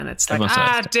And it's like,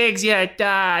 Everyone says- Diggs,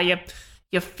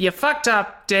 you fucked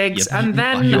up, Diggs. And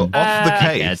then You're off the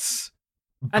case.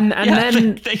 and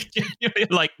then they genuinely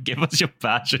like give us your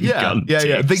badge and Yeah, gun. yeah.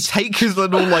 They Diggs. take his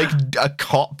little like a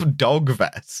cop dog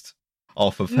vest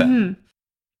off of him.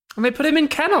 and they put him in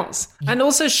kennels. And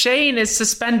also Shane is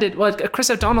suspended. Well, Chris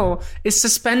O'Donnell is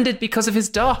suspended because of his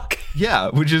dog. Yeah,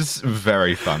 which is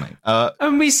very funny.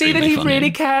 And we see that Extremely he funny.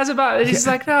 really cares about it. He's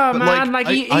like, no, but, man, like,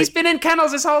 he's been in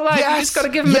kennels his whole life. You just got to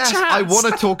give him a chance. I want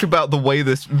to talk about the way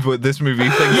this movie thinks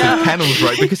of kennels,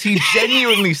 right? Because he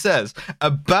genuinely says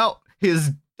about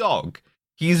his dog,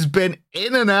 he's been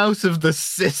in and out of the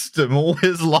system all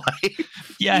his life.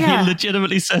 Yeah, Yeah. he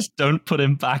legitimately says, "Don't put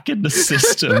him back in the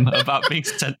system," about being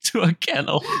sent to a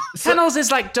kennel. Kennels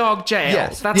is like dog jail.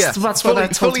 Yes, That's what they're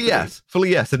told to do. Fully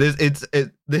yes. It is.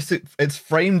 It's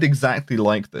framed exactly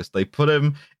like this. They put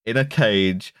him in a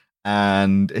cage,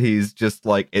 and he's just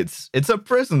like it's a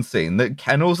prison scene. That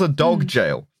kennels a dog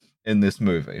jail in this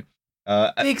movie.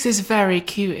 Diggs is very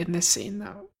cute in this scene,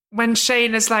 though. When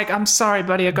Shane is like, "I'm sorry,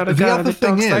 buddy, I gotta The go." other the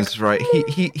thing dog's is, like, right?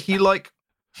 He like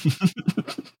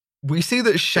we see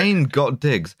that Shane got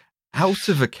Diggs out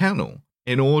of a kennel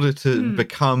in order to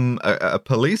become a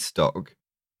police dog.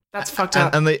 "That's fucked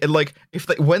up." And they like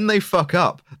when they fuck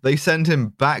up, they send him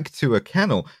back to a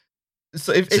kennel.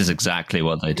 So if This is exactly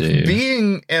what they do.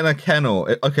 being in a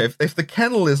kennel, okay, if the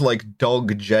kennel is like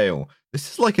dog jail,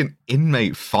 this is like an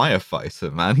inmate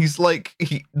firefighter, man. He's like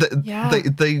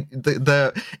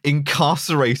they're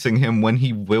incarcerating him when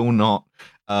he will not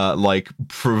like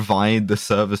provide the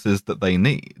services that they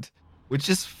need, which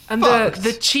is And fucked.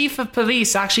 the chief of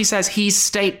police actually says he's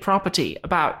state property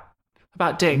about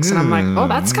Diggs, and I'm like, oh,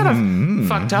 that's kind of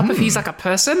fucked up. If he's like a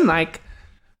person, like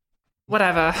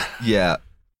whatever. Yeah.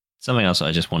 Something else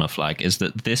I just want to flag is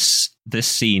that this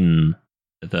scene,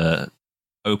 the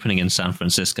opening in San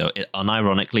Francisco, it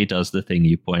unironically does the thing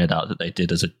you pointed out that they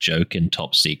did as a joke in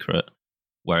Top Secret,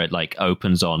 where it like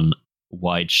opens on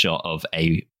wide shot of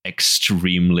a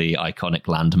extremely iconic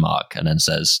landmark and then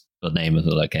says the name of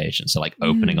the location. So like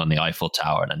opening on the Eiffel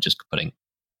Tower and then just putting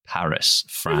Paris,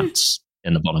 France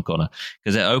in the bottom corner,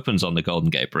 because it opens on the Golden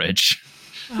Gate Bridge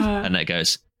and it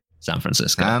goes San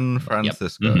Francisco. San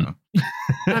Francisco.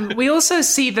 Mhm. We also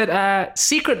see that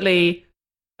secretly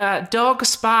dog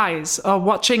spies are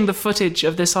watching the footage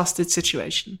of this hostage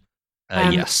situation.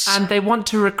 Yes. And they want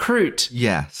to recruit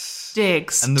Yes.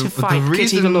 Diggs And to fight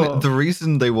Kitty Galore. the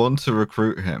reason they want to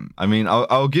recruit him, I mean,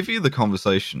 I'll give you the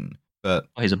conversation, but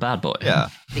Oh, he's a bad boy. yeah.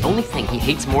 The only thing he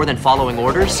hates more than following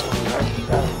orders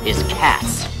is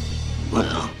cats.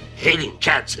 Well, hating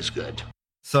cats is good.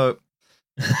 So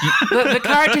the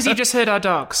characters you just heard are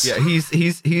dogs. yeah, he's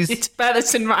It's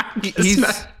Bertha Ryan. he's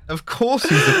of course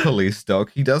he's a police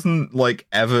dog. He doesn't like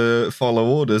ever follow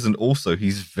orders, and also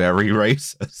he's very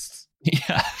racist.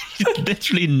 Yeah, he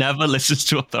literally never listens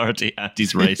to authority and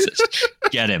he's racist.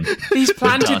 Get him. He's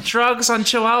planted done. drugs on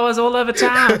chihuahuas all over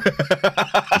town.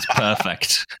 It's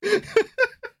perfect.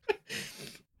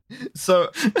 So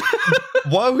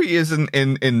while he isn't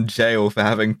in jail for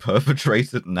having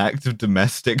perpetrated an act of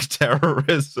domestic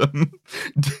terrorism,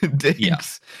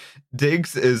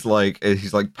 Diggs is like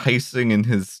he's like pacing in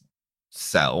his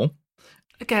cell,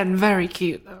 Again, very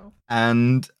cute though.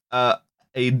 and a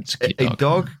cute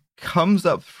dog comes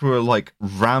up through a like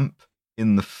ramp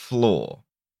in the floor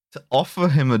to offer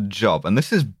him a job, and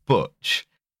this is Butch,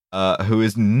 who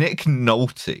is Nick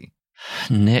Nolte.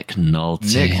 Nick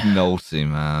Nolte. Nick Nolte,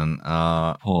 man.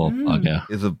 Poor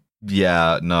bugger.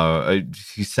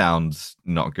 He sounds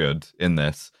not good in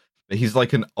this. But he's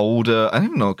like an older, I don't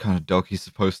even know what kind of dog he's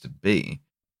supposed to be.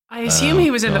 I assume he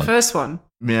was in the God. first one.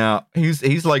 Yeah,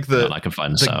 he's like I can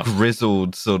find this the out.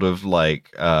 grizzled sort of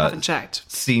like Haven't checked.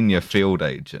 senior field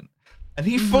agent. And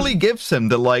he fully gives him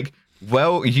the like,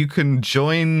 well, you can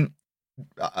join,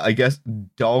 I guess,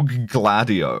 Dog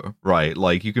Gladio, right?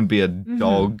 Like you can be a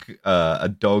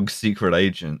dog secret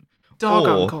agent. Dog Or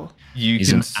uncle. You He's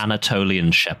can an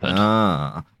Anatolian shepherd.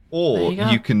 or There you go.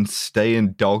 you can stay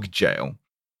in dog jail.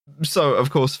 So, of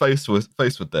course, faced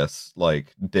with this,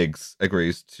 like Diggs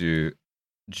agrees to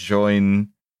join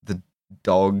the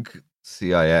dog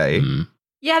CIA. Mm.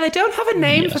 Yeah, they don't have a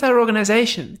name for their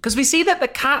organization because we see that the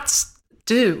cats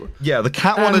do. Yeah, the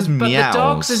cat one is but meows. the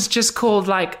dogs is just called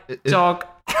like dog.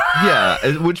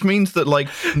 Yeah, which means that like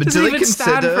Doesn't even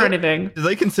stand for anything. Do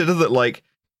they consider that like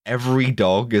every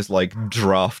dog is like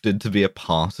drafted to be a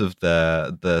part of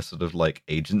their sort of like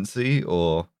agency,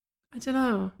 or I don't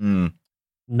know.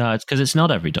 No, it's because it's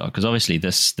not every dog. Because obviously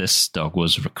this dog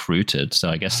was recruited, so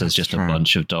I guess there's just true. a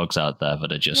bunch of dogs out there that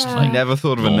are just Yeah. I like never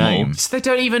thought of a normal. name. So they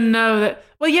don't even know that.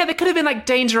 Well, yeah, they could have been like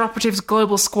Danger Operatives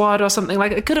Global Squad or something.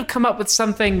 Like, it could have come up with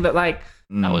something that, like,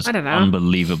 That was I don't know.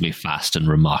 unbelievably fast and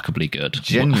remarkably good.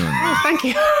 Genuine. oh, thank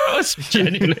you. That was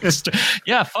genuinely.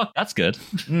 Yeah, fuck, that's good.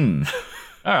 Hmm.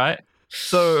 All right.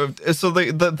 So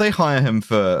they hire him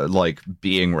for like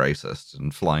being racist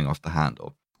and flying off the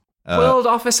handle. World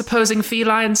Office opposing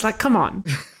felines. Like, come on.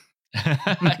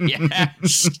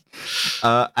 Yes.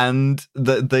 And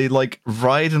they like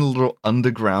ride in a little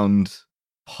underground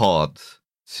pod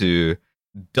to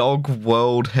Dog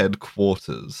World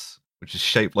headquarters, which is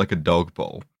shaped like a dog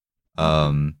bowl.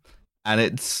 And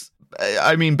it's,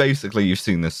 I mean, basically you've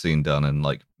seen this scene done in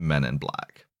like Men in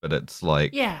Black, but it's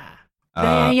like Yeah.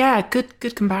 Yeah.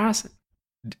 Good comparison.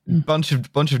 bunch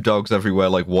of dogs everywhere,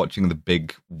 like watching the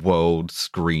big world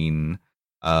screen,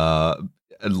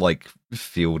 and like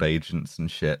field agents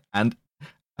and shit, and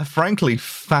a frankly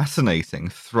fascinating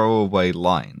throwaway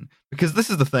line, because this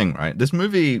is the thing, right? This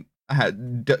movie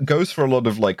goes for a lot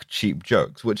of like cheap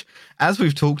jokes, which, as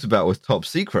we've talked about with Top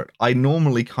Secret, I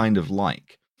normally kind of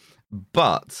like,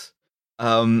 but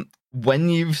when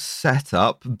you've set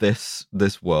up this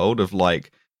world of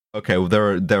like, okay, well,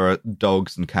 there are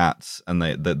dogs and cats, and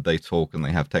they talk and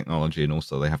they have technology, and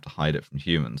also they have to hide it from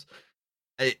humans.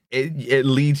 It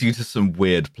leads you to some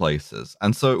weird places,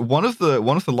 and so one of the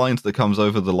lines that comes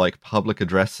over the like public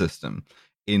address system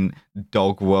in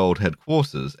Dog World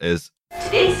headquarters is,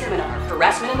 Today's seminar,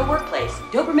 harassment in the workplace.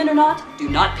 Doberman or not, do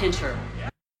not pinch her.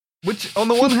 which on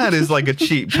the one hand is like a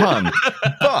cheap pun,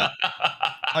 but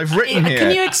I've written here.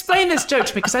 Can you explain this joke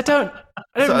to me? Because I don't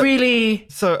So- really.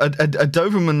 So a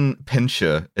Doberman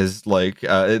pinscher is like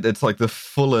it's like the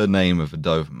fuller name of a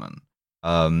Doberman.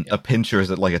 A pinscher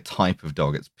is like a type of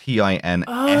dog. It's Pinschcher,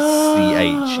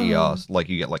 so like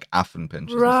you get like Affenpinschers. and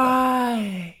stuff.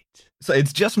 Right. So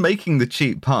it's just making the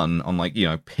cheap pun on like, you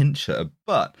know, pinscher,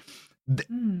 but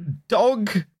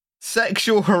dog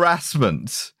sexual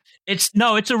harassment. It's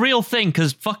a real thing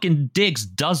because fucking Diggs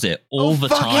does it all the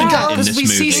fucking time does. in Because this we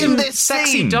see movie. some In this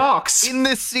sexy scene. dogs. In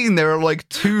this scene, there are like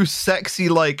two sexy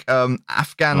like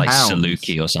Afghan like hounds.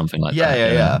 Saluki or something like Yeah,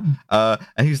 that. yeah.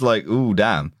 And he's like, "Ooh,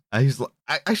 damn." And he's like,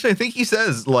 actually, I think he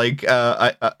says like,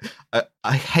 "I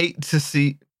hate to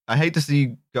see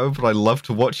you go, but I love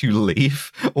to watch you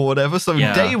leave," or whatever. So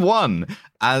Yeah. day one,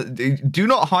 do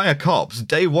not hire cops.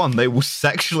 Day one, they will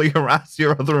sexually harass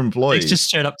your other employees. It's just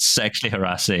straight up sexually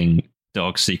harassing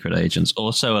dog secret agents.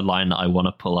 Also, a line that I want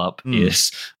to pull up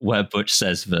is where Butch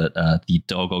says that the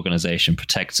dog organization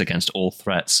protects against all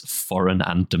threats, foreign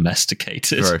and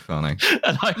domesticated. very funny.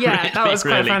 And I Yeah, that was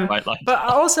quite really fun. quite like But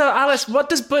also, Alice, what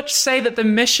does Butch say that the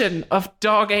mission of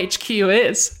Dog HQ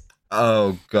is?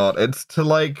 Oh god, it's to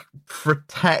like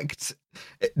protect.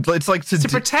 It's like to To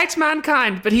protect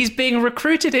mankind, but he's being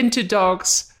recruited into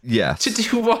dogs. yes. To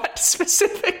do what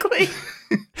specifically?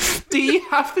 Do you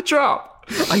have the drop?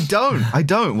 I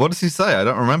don't. What does he say? I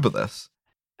don't remember this.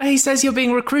 He says you're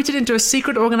being recruited into a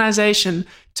secret organization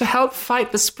to help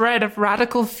fight the spread of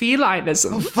radical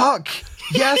felinism. Fuck.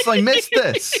 Yes, I missed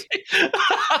this.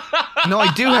 No,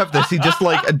 I do have this. He just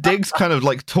like Diggs kind of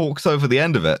like talks over the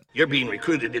end of it. You're being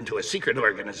recruited into a secret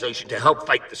organization to help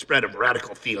fight the spread of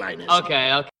radical felinism.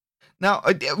 Okay. Now,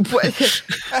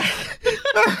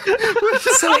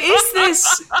 So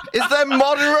is there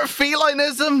moderate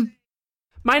felinism?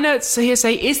 my notes here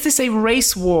say, is this a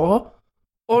race war?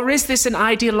 Or is this an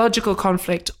ideological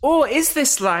conflict? Or is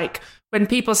this like when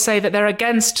people say that they're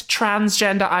against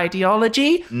transgender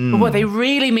ideology, but what they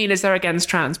really mean is they're against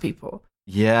trans people?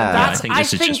 Yeah. That's, I think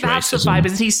this is just that's the racism. vibe.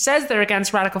 Is he says they're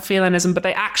against radical felinism, but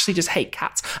they actually just hate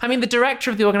cats. I mean, the director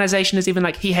of the organization is even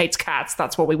like, he hates cats.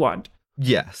 That's what we want.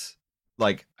 Yes.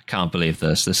 Like, I can't believe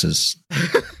this. This is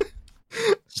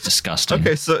it's disgusting.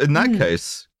 okay, so in that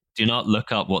case, Do not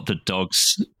look up what the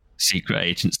dog's secret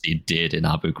agency did in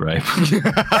Abu Ghraib.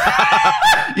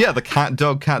 yeah, the cat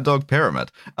dog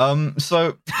pyramid.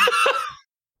 So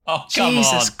Oh, come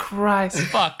Jesus on. Christ.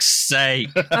 Fuck's sake.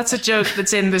 That's a joke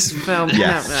that's in this film.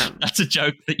 Yes. No. That's a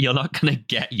joke that you're not going to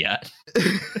get yet.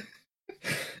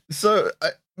 So,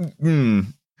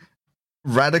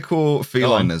 radical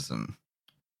felinism.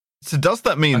 So does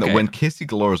that mean that Okay. when Kissy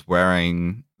Galore is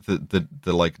wearing the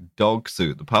like dog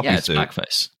suit, the puppy Yeah, it's suit,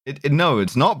 blackface. no,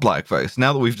 it's not blackface.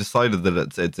 Now that we've decided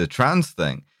that it's a trans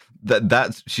thing,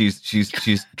 that's she's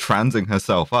transing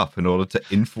herself up in order to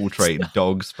infiltrate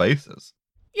dog spaces.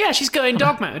 Yeah, she's going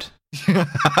dog mode.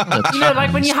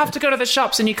 Like when you have to go to the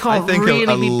shops and you can't I think really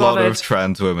a be lot bothered. of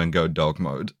trans women go dog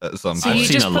mode at some So point. you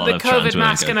seen just a put lot the of trans COVID women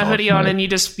mask go and a dog hoodie on, mode. and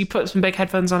you put some big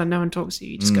headphones on, and no one talks to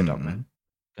you. You just go dog mode.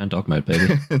 Go in dog mode,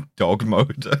 baby. Dog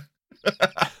mode.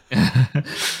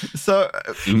 So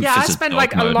Yeah, I spent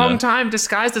like a long time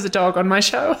disguised as a dog on my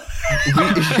show.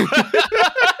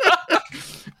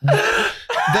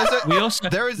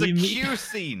 there is a Q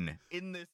scene in this.